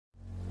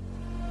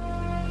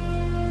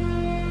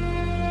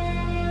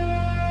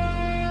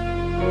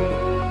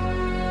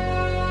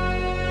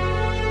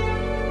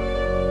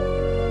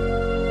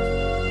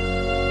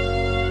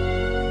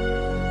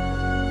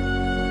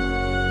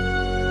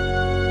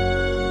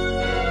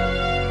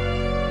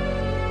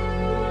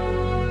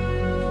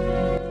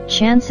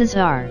Chances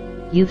are,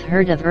 you've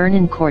heard of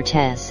Hernán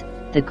Cortés,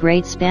 the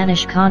great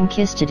Spanish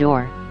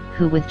conquistador,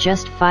 who with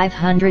just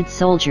 500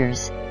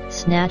 soldiers,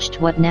 snatched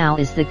what now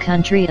is the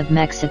country of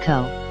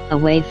Mexico,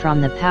 away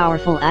from the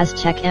powerful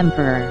Aztec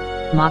emperor,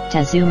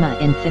 Moctezuma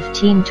in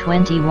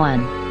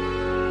 1521.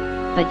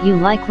 But you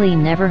likely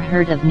never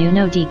heard of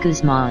Nuño de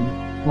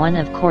Guzman, one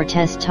of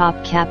Cortés'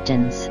 top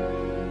captains.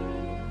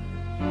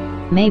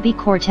 Maybe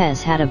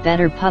Cortés had a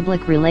better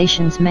public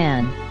relations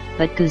man,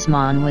 but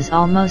Guzman was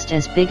almost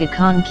as big a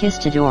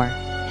conquistador,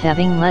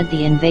 having led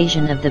the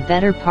invasion of the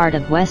better part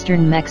of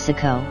western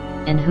Mexico,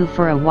 and who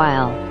for a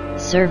while,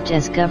 served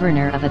as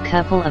governor of a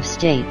couple of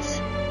states.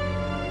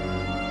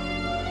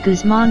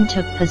 Guzman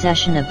took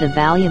possession of the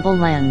valuable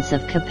lands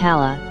of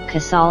Capala,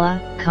 Casala,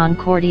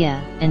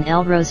 Concordia, and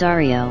El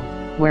Rosario,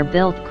 where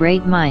built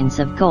great mines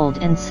of gold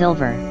and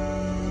silver.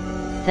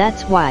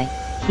 That's why,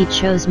 he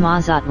chose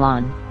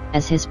Mazatlan,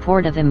 as his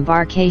port of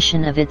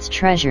embarkation of its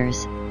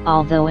treasures,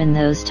 although in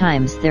those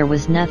times there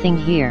was nothing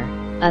here,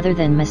 other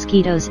than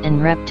mosquitoes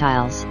and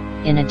reptiles,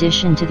 in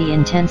addition to the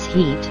intense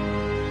heat.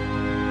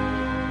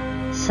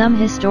 Some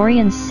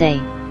historians say,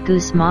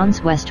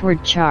 Guzman's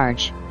westward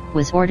charge,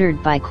 was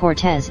ordered by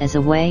Cortés as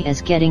a way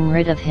as getting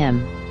rid of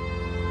him.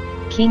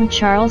 King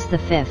Charles V,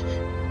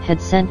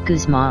 had sent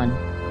Guzman,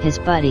 his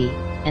buddy,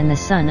 and the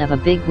son of a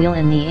bigwheel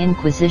in the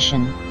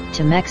Inquisition,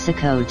 to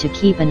Mexico to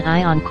keep an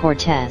eye on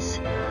Cortés.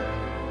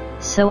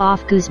 So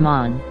off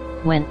Guzman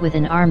went with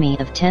an army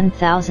of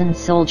 10,000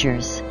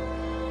 soldiers.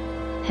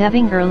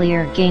 Having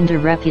earlier gained a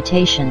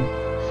reputation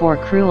for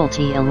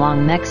cruelty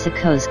along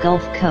Mexico's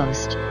Gulf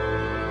Coast.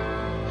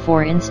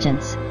 For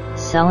instance,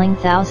 selling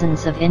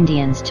thousands of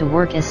Indians to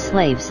work as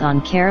slaves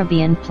on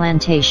Caribbean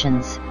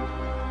plantations.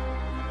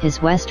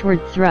 His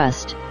westward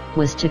thrust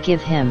was to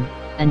give him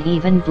an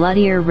even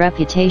bloodier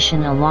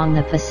reputation along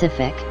the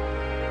Pacific.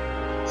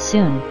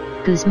 Soon,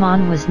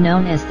 Guzman was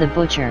known as the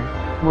Butcher,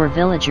 were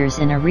villagers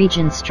in a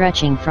region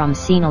stretching from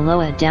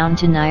Sinaloa down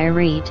to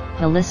Nayarit,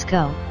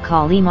 Jalisco,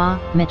 Colima,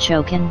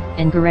 Michoacan,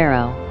 and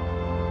Guerrero.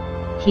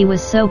 He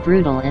was so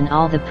brutal in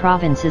all the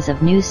provinces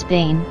of New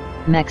Spain,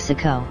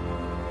 Mexico.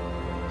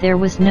 There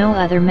was no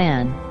other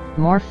man,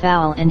 more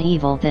foul and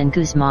evil than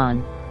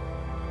Guzman.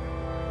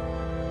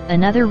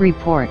 Another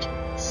report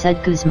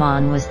said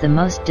Guzman was the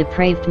most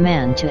depraved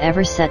man to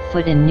ever set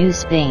foot in New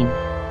Spain.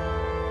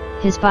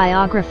 His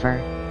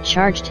biographer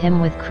charged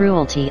him with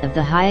cruelty of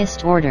the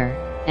highest order,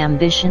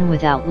 ambition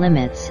without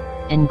limits,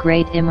 and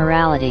great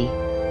immorality.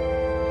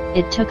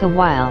 It took a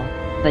while,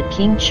 but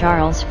King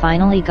Charles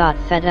finally got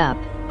fed up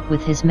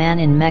with his man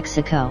in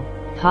Mexico,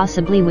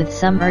 possibly with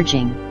some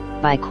urging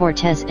by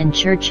Cortés and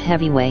church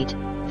heavyweight,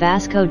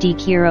 Vasco de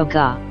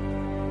Quiroga.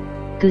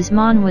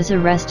 Guzman was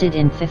arrested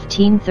in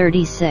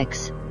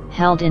 1536,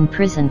 held in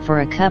prison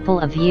for a couple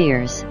of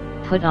years,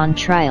 put on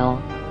trial,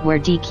 where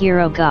de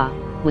Quiroga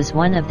was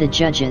one of the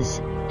judges,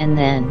 and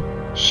then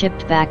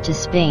shipped back to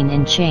Spain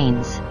in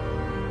chains.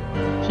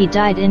 He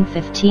died in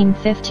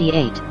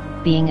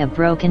 1558, being a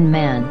broken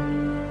man.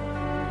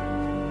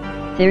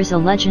 There's a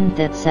legend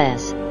that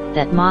says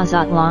that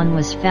Mazatlan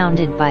was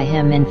founded by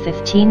him in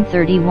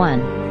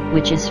 1531,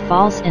 which is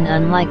false and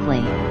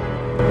unlikely.